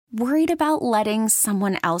Worried about letting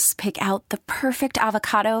someone else pick out the perfect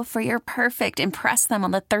avocado for your perfect impress them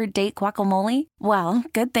on the third date guacamole? Well,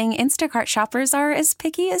 good thing Instacart shoppers are as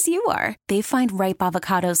picky as you are. They find ripe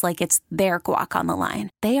avocados like it's their guac on the line.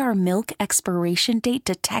 They are milk expiration date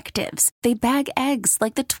detectives. They bag eggs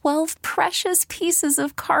like the 12 precious pieces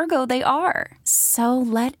of cargo they are. So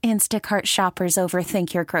let Instacart shoppers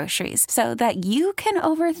overthink your groceries so that you can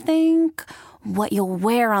overthink what you'll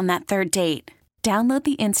wear on that third date. Download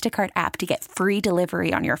the Instacart app to get free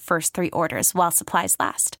delivery on your first 3 orders while supplies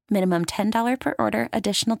last. Minimum $10 per order.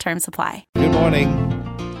 Additional terms apply. Good morning.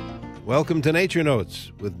 Welcome to Nature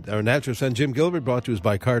Notes with our naturalist friend Jim Gilbert, brought to us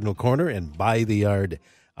by Cardinal Corner and By the Yard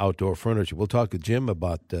Outdoor Furniture. We'll talk to Jim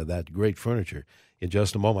about that great furniture in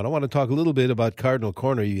just a moment. I want to talk a little bit about Cardinal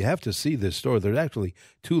Corner. You have to see this store. There's actually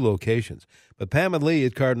 2 locations. But Pam and Lee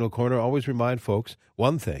at Cardinal Corner always remind folks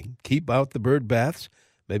one thing: keep out the bird baths.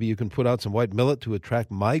 Maybe you can put out some white millet to attract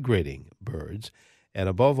migrating birds. And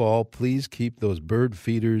above all, please keep those bird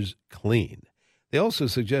feeders clean. They also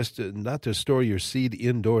suggest not to store your seed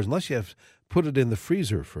indoors unless you have put it in the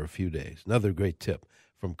freezer for a few days. Another great tip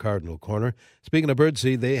from Cardinal Corner. Speaking of bird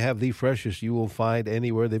seed, they have the freshest you will find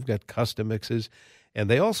anywhere. They've got custom mixes. And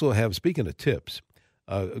they also have, speaking of tips,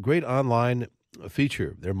 a great online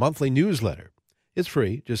feature, their monthly newsletter. It's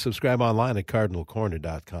free. Just subscribe online at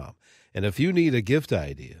cardinalcorner.com. And if you need a gift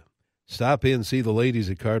idea, stop in, see the ladies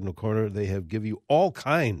at Cardinal Corner. They give you all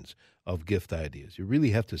kinds of gift ideas. You really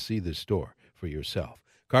have to see this store for yourself.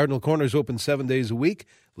 Cardinal Corner is open 7 days a week.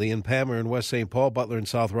 Lee and Pam are in West St. Paul, Butler and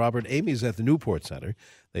South Robert. Amy's at the Newport Center.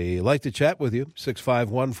 They like to chat with you,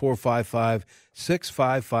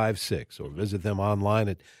 651-455-6556, or visit them online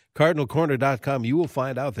at cardinalcorner.com. You will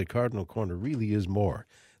find out that Cardinal Corner really is more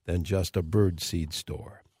than just a bird seed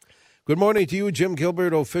store. Good morning to you, Jim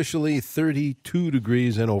Gilbert, officially 32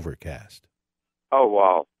 degrees and overcast. Oh,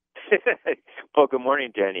 wow. Well, good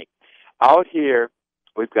morning, Denny. Out here,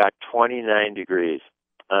 we've got 29 degrees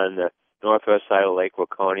on the northwest side of Lake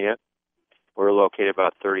Waconia. We're located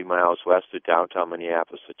about 30 miles west of downtown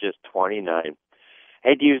Minneapolis, so just 29. I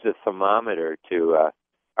had to use a thermometer I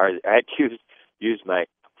had to use my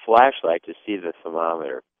flashlight to see the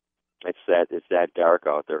thermometer. It's that dark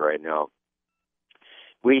out there right now.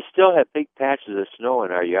 We still have big patches of snow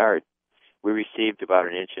in our yard. We received about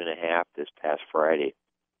 1.5 inches this past Friday.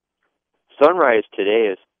 Sunrise today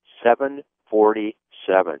is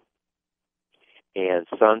 7:47, and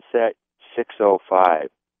sunset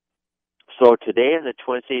 6:05. So today in the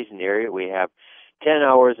Twin Cities area, we have 10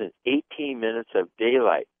 hours and 18 minutes of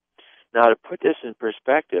daylight. Now, to put this in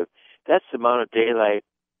perspective, that's the amount of daylight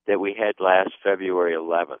that we had last February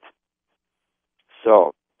 11th.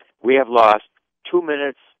 So we have lost 2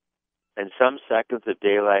 minutes and some seconds of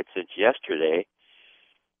daylight since yesterday,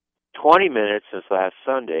 20 minutes since last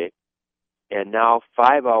Sunday, and now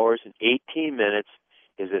 5 hours and 18 minutes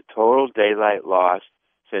is the total daylight lost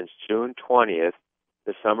since June 20th,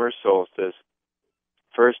 the summer solstice,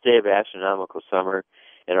 first day of astronomical summer,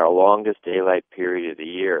 and our longest daylight period of the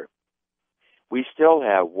year. We still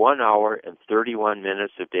have 1 hour and 31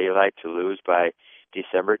 minutes of daylight to lose by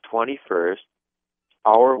December 21st,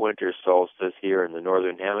 our winter solstice here in the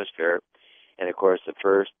Northern Hemisphere, and of course the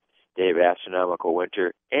first day of astronomical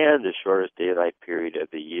winter and the shortest daylight period of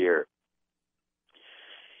the year.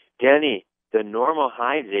 Denny, the normal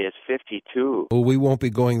high today is 52. Well, we won't be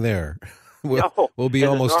going there. We'll be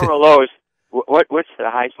almost... The normal low is, what's the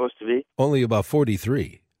high supposed to be? Only about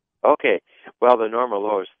 43. Okay. Well, the normal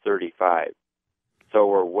low is 35. So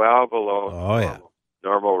we're well below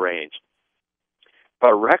normal range.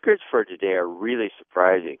 But records for today are really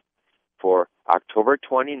surprising. For October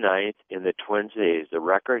 29th in the Twin Cities, the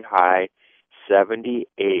record high,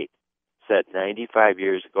 78, set 95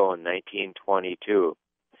 years ago in 1922.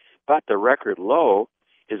 But the record low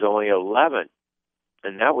is only 11,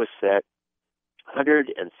 and that was set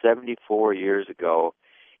 174 years ago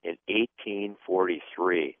in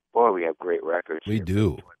 1843. Boy, we have great records. We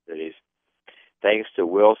do. Twin Cities. Thanks to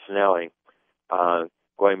Will Snelling,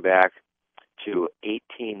 going back to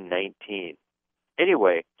 1819.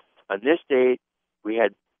 Anyway, on this date, we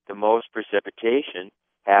had the most precipitation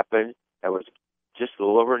happen. That was just a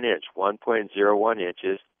little over an inch, 1.01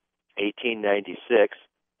 inches, 1896.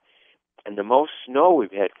 And the most snow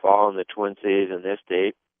we've had fall in the Twin Cities on this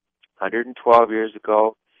date, 112 years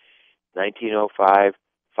ago, 1905,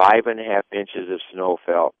 5.5 inches of snow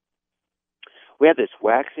fell. We had this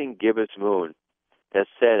waxing gibbous moon that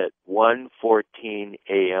set at 1:14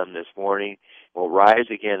 a.m. this morning. Will rise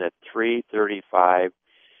again at 3:35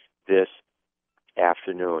 this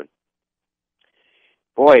afternoon.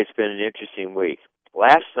 Boy, it's been an interesting week.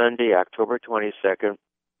 Last Sunday, October 22nd,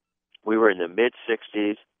 We were in the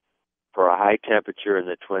mid-60s for a high temperature in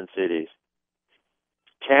the Twin Cities.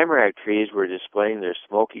 Tamarack trees were displaying their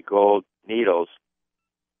smoky gold needles,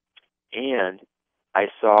 and I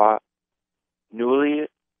saw a newly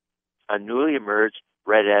emerged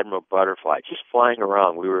red admiral butterfly just flying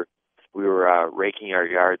around. We were raking our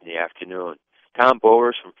yard in the afternoon. Tom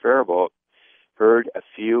Bowers from Faribault heard a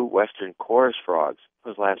few western chorus frogs. It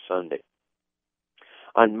was last Sunday.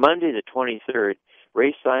 On Monday the 23rd,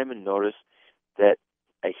 Ray Simon noticed that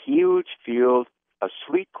a huge field of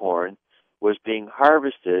sweet corn was being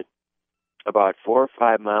harvested about 4 or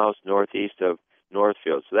 5 miles northeast of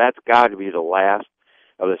Northfield. So that's got to be the last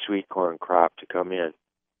of the sweet corn crop to come in.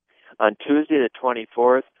 On Tuesday the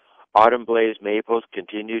 24th, autumn blaze maples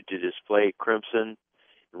continued to display crimson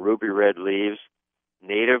and ruby red leaves.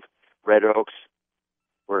 Native red oaks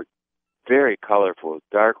were very colorful,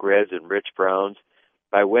 dark reds and rich browns.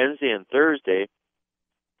 By Wednesday and Thursday,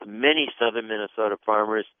 many southern Minnesota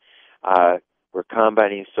farmers were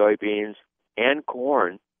combining soybeans and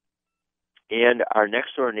corn, and our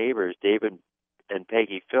next-door neighbors, David and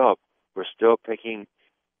Peggy Phillip, were still picking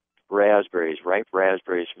raspberries, ripe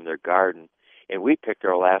raspberries from their garden, and we picked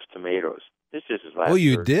our last tomatoes. This is his last. Oh,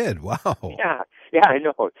 you Thursday. did? Wow. Yeah, I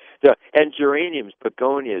know. And geraniums,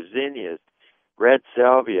 begonias, zinnias, red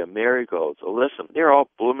salvia, marigolds, alyssum, they're all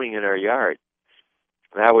blooming in our yard.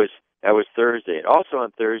 That was Thursday. And also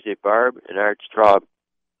on Thursday, Barb and Art Straub,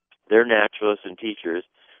 their naturalists and teachers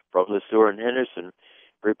from LeSueur and Henderson,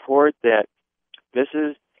 report that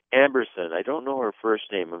Mrs. Amberson, I don't know her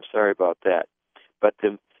first name, I'm sorry about that, but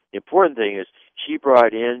the important thing is she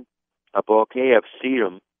brought in a bouquet of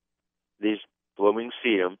sedum, these blooming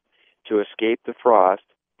sedum, to escape the frost,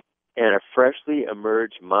 and a freshly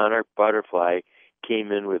emerged monarch butterfly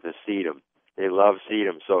came in with the sedum. They love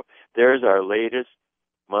sedum. So there's our latest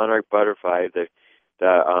monarch butterfly, the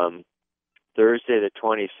Thursday the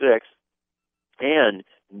 26th, and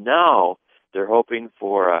now they're hoping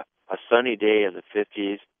for a sunny day in the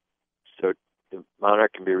 50s so the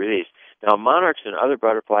monarch can be released. Now, monarchs and other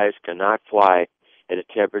butterflies cannot fly at a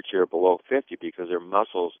temperature below 50 because their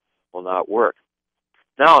muscles will not work.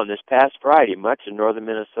 Now, on this past Friday, much of northern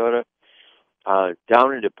Minnesota,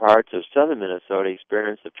 down into parts of southern Minnesota,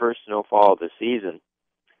 experienced the first snowfall of the season.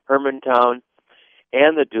 Hermantown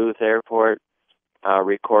and the Duluth Airport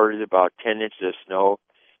recorded about 10 inches of snow.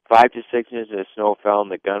 5 to 6 inches of snow fell on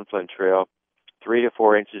the Gunflint Trail, 3 to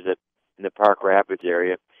 4 inches in the Park Rapids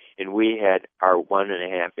area, and we had our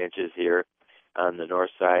 1.5 inches here on the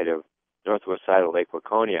northwest side of Lake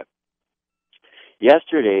Waconia.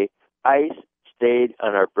 Yesterday, ice stayed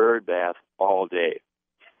on our bird bath all day.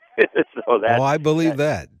 I believe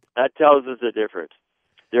that. That tells us the difference.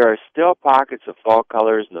 There are still pockets of fall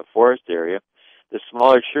colors in the forest area. The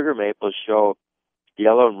smaller sugar maples show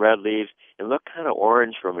yellow and red leaves and look kind of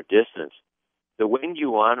orange from a distance. The winged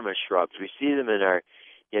euonymus shrubs, we see them in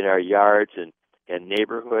our yards and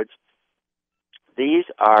neighborhoods. These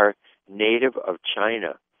are native of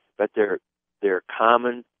China, but they're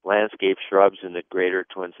common landscape shrubs in the greater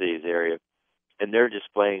Twin Cities area, and they're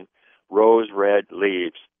displaying rose red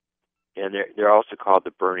leaves, and they're also called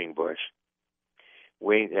the burning bush.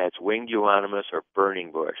 That's winged euonymus or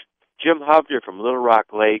burning bush. Jim Hovder from Little Rock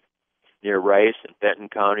Lake near Rice in Benton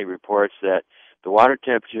County reports that the water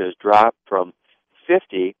temperature has dropped from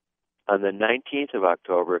 50 on the 19th of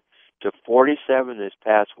October to 47 this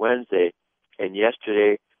past Wednesday, and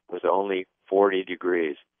yesterday was only 40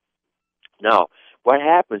 degrees. Now, what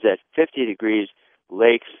happens at 50 degrees,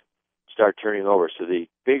 lakes start turning over. So the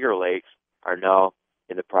bigger lakes are now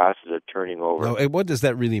in the process of turning over. Now, what does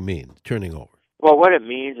that really mean, turning over? Well, what it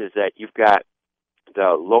means is that you've got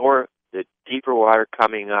the deeper water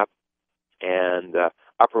coming up and the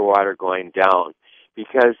upper water going down.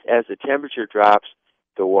 Because as the temperature drops,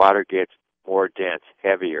 the water gets more dense,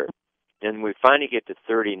 heavier. And we finally get to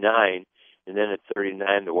 39, and then at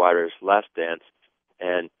 39 the water is less dense,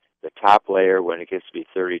 and the top layer, when it gets to be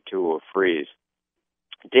 32, will freeze.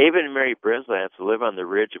 David and Mary Brislance, who live on the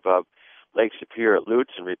ridge above Lake Superior at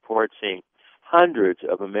Lutzen, report seeing hundreds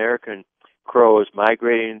of American crows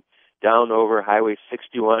migrating down over Highway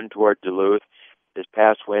 61 toward Duluth this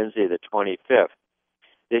past Wednesday, the 25th.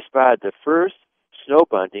 They spotted the first snow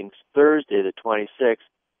buntings Thursday, the 26th,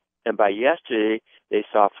 and by yesterday, they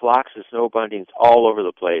saw flocks of snow buntings all over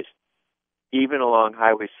the place, even along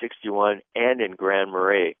Highway 61 and in Grand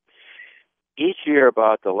Marais. Each year,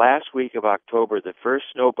 about the last week of October, the first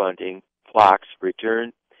snow bunting flocks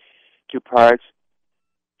return to parts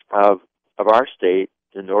of our state,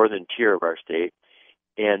 the northern tier of our state,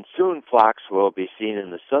 and soon flocks will be seen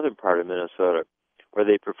in the southern part of Minnesota, where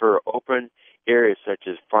they prefer open areas such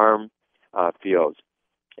as farm fields.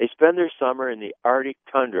 They spend their summer in the Arctic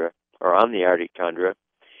tundra, or on the Arctic tundra,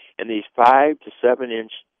 and these 5 to 7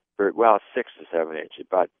 inch, 6 to 7 inch,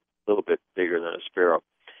 about a little bit bigger than a sparrow,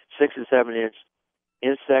 6 to 7 inch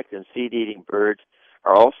insect and seed-eating birds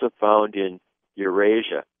are also found in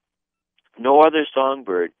Eurasia. No other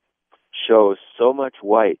songbird shows so much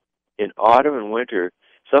white. In autumn and winter,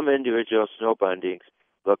 some individual snow buntings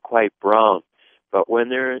look quite brown, that's when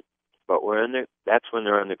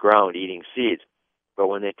they're on the ground eating seeds. But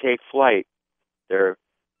when they take flight, their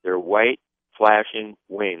white, flashing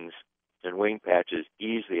wings and wing patches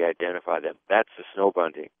easily identify them. That's the snow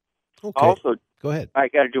bunting. Okay. Also, go ahead. I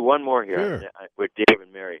got to do one more here Sure. with Dave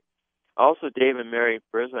and Mary. Also, Dave and Mary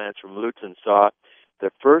Brislands from Luton saw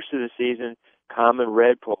the first of the season common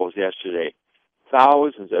redpolls yesterday.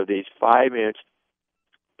 Thousands of these 5-inch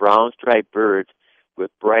brown-striped birds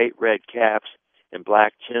with bright red caps and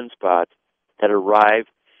black chin spots had arrived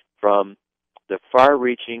from the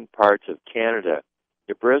far-reaching parts of Canada.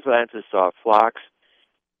 The Brislands saw flock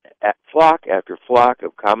after flock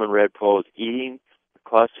of common redpolls eating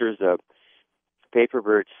clusters of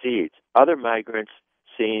paperbird seeds. Other migrants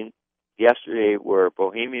seen yesterday were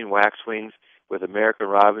Bohemian waxwings with American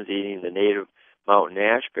robins eating the native mountain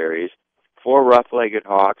ash berries, 4 rough-legged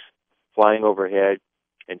hawks flying overhead,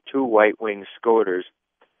 and 2 white-winged scoters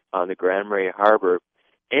on the Grand Marais Harbor,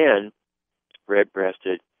 and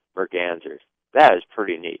red-breasted mergansers. That is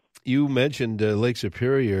pretty neat. You mentioned Lake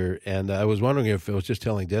Superior, and I was wondering if I was just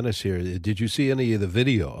telling Dennis here, did you see any of the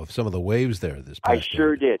video of some of the waves there this past I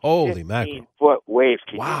sure day? did. Holy mackerel. 15-foot waves.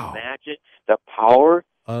 Can Wow. you imagine the power?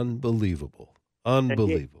 Unbelievable.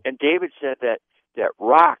 Unbelievable. And David said that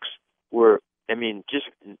rocks were, just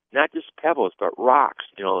not just pebbles, but rocks,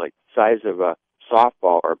 like size of a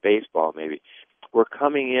softball or baseball maybe, were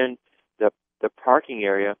coming in the parking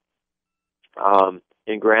area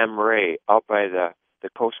in Grand Marais out by the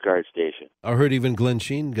Coast Guard station. I heard even Glen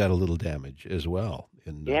Sheen got a little damage as well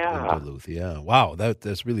in Duluth. Yeah. Wow,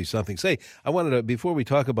 that's really something. Say, I wanted to, before we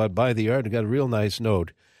talk about By the Yard, I got a real nice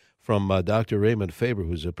note from Dr. Raymond Faber,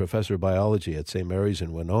 who's a professor of biology at St. Mary's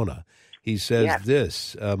in Winona. He says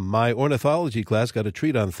this, my ornithology class got a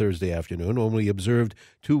treat on Thursday afternoon when we observed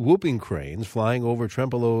 2 whooping cranes flying over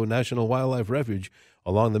Trempealeau National Wildlife Refuge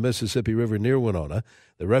along the Mississippi River near Winona.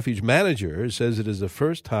 The refuge manager says it is the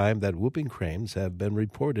first time that whooping cranes have been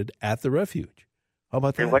reported at the refuge. How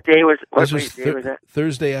about that? And what day was that?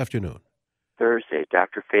 Thursday afternoon. Thursday,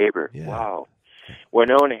 Dr. Faber. Yeah. Wow.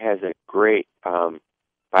 Winona has a great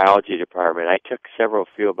biology department. I took several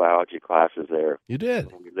field biology classes there. You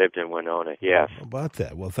did? When we lived in Winona, yes. How about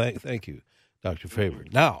that? Well, thank you, Dr. Faber.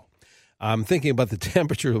 Now, I'm thinking about the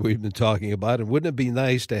temperature that we've been talking about, and wouldn't it be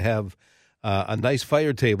nice to have a nice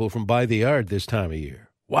fire table from By the Yard this time of year?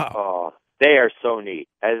 Wow. Oh, they are so neat.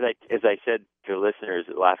 As I said to listeners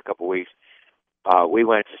the last couple of weeks, we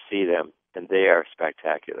went to see them, and they are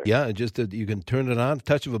spectacular. Yeah, just you can turn it on,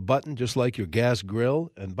 touch of a button, just like your gas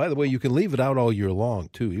grill. And by the way, you can leave it out all year long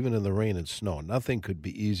too, even in the rain and snow. Nothing could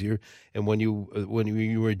be easier. And when you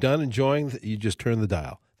were done enjoying, you just turn the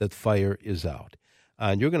dial. That fire is out,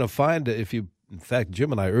 and you're going to find in fact,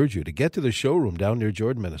 Jim and I urge you to get to the showroom down near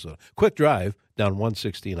Jordan, Minnesota. Quick drive down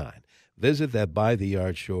 169. Visit that By the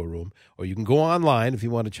Yard showroom, or you can go online if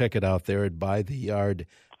you want to check it out there at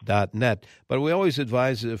bytheyard.net. But we always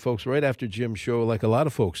advise folks right after Jim's show, like a lot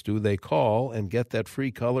of folks do, they call and get that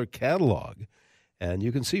free color catalog. And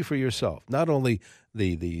you can see for yourself not only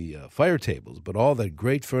the fire tables, but all that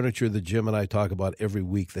great furniture that Jim and I talk about every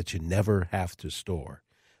week that you never have to store.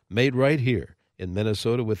 Made right here in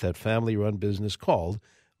Minnesota with that family-run business called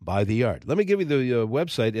By the Yard. Let me give you the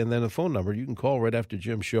website and then a phone number. You can call right after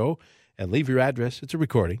Jim's show and leave your address. It's a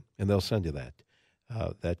recording, and they'll send you that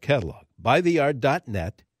catalog.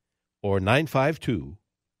 Bytheyard.net or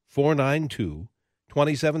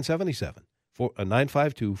 952-492-2777.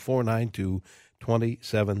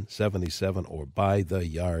 952-492-2777 or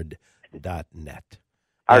bytheyard.net.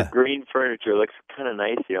 Our green furniture looks kind of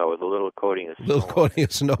nice, with a little coating of snow. A little coating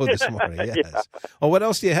of snow this morning, yes. Yeah. Oh, what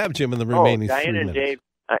else do you have, Jim, in the remaining 3 minutes?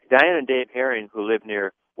 Diane and Dave Herring, who live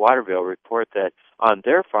near Waterville, report that on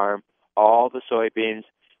their farm, all the soybeans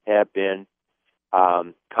have been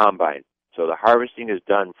combined. So the harvesting is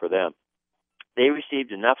done for them. They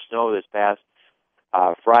received enough snow this past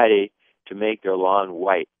Friday to make their lawn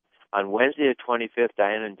white. On Wednesday the 25th,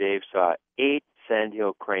 Diane and Dave saw 8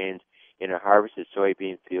 sandhill cranes in a harvested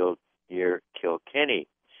soybean field near Kilkenny.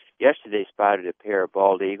 Yesterday, they spotted a pair of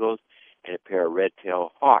bald eagles and a pair of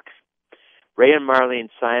red-tailed hawks. Ray and Marlene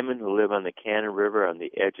Simon, who live on the Cannon River on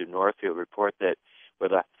the edge of Northfield, report that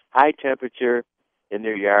with a high temperature in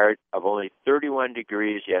their yard of only 31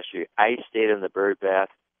 degrees yesterday. Ice stayed in the bird bath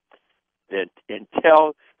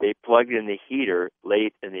until they plugged in the heater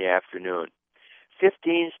late in the afternoon.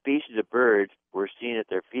 15 species of birds were seen at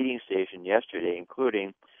their feeding station yesterday,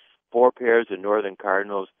 including 4 pairs of northern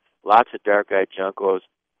cardinals, lots of dark-eyed juncos,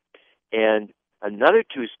 and another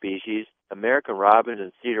 2 species, American robins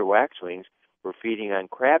and cedar waxwings, were feeding on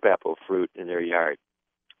crabapple fruit in their yard.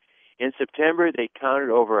 In September, they counted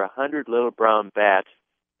over 100 little brown bats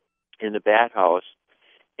in the bat house,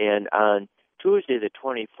 and on Tuesday, the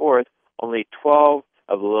 24th, only 12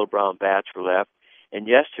 of the little brown bats were left, and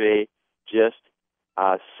yesterday, just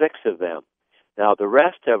 6 of them. Now, the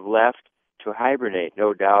rest have left to hibernate,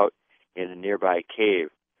 no doubt, in a nearby cave.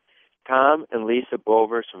 Tom and Lisa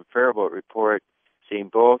Bovers from Faribault report seeing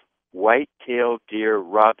both white-tailed deer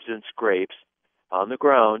rubs and scrapes on the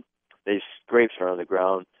ground. These scrapes are on the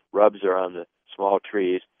ground, rubs are on the small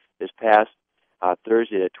trees. This past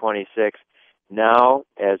Thursday, the 26th, now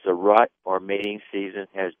as the rut or mating season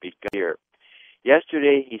has begun here.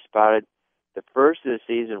 Yesterday, he spotted the first of the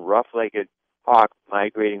season rough-legged hawk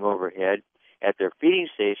migrating overhead. At their feeding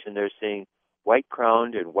station, they're seeing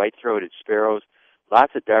white-crowned and white-throated sparrows,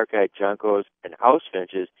 lots of dark-eyed juncos and house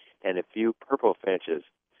finches, and a few purple finches.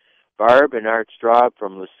 Barb and Art Straub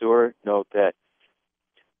from Le Sueur note that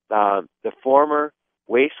the former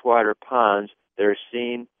wastewater ponds that are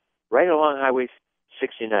seen right along Highway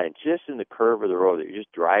 69, just in the curve of the road. You're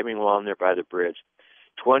just driving along there by the bridge.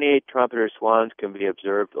 28 trumpeter swans can be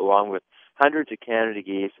observed, along with hundreds of Canada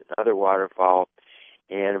geese and other waterfowl,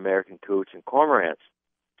 and American coots and cormorants.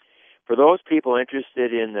 For those people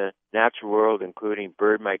interested in the natural world, including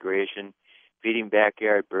bird migration, feeding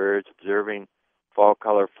backyard birds, observing fall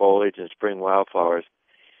color foliage and spring wildflowers,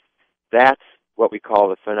 that's what we call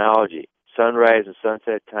the phenology. Sunrise and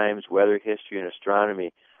sunset times, weather history, and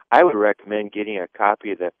astronomy. I would recommend getting a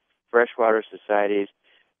copy of the Freshwater Society's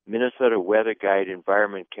Minnesota Weather Guide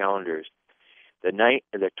Environment Calendars. The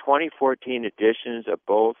 2014 editions of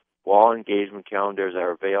both wall engagement calendars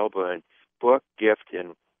are available in book, gift,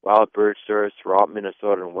 and wild bird stores throughout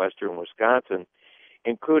Minnesota and western Wisconsin,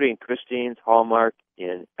 including Christine's Hallmark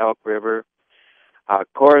in Elk River,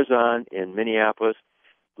 Corazon in Minneapolis,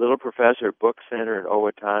 Little Professor Book Center in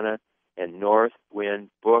Owatonna, and North Wind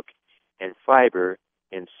Book and Fiber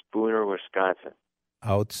in Spooner, Wisconsin.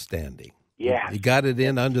 Outstanding. Yeah. You got it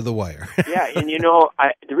in under the wire. Yeah, and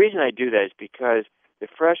the reason I do that is because the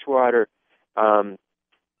Freshwater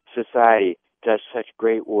Society does such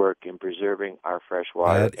great work in preserving our fresh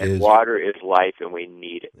water. Water is life, and we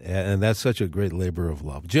need it. And that's such a great labor of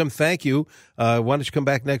love. Jim, thank you. Why don't you come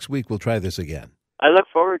back next week? We'll try this again. I look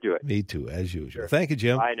forward to it. Me too, as usual. Sure. Thank you,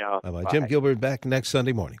 Jim. I know. Bye-bye. Jim Gilbert back next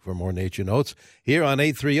Sunday morning for more Nature Notes here on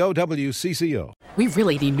 830 WCCO. We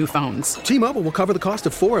really need new phones. T-Mobile will cover the cost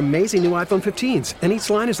of 4 amazing new iPhone 15s, and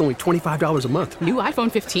each line is only $25 a month. New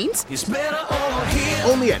iPhone 15s? It's better over here.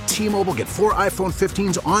 Only at T-Mobile, get 4 iPhone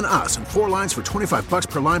 15s on us and 4 lines for $25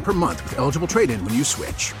 per line per month with eligible trade-in when you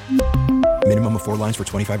switch. Minimum of 4 lines for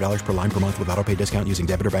 $25 per line per month with autopay discount using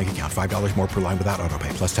debit or bank account. $5 more per line without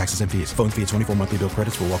autopay, plus taxes and fees. Phone fee at 24 monthly bill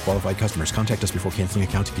credits for well-qualified customers. Contact us before canceling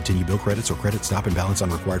account to continue bill credits or credit stop and balance on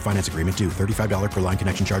required finance agreement due. $35 per line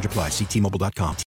connection charge applies. See T-Mobile.com.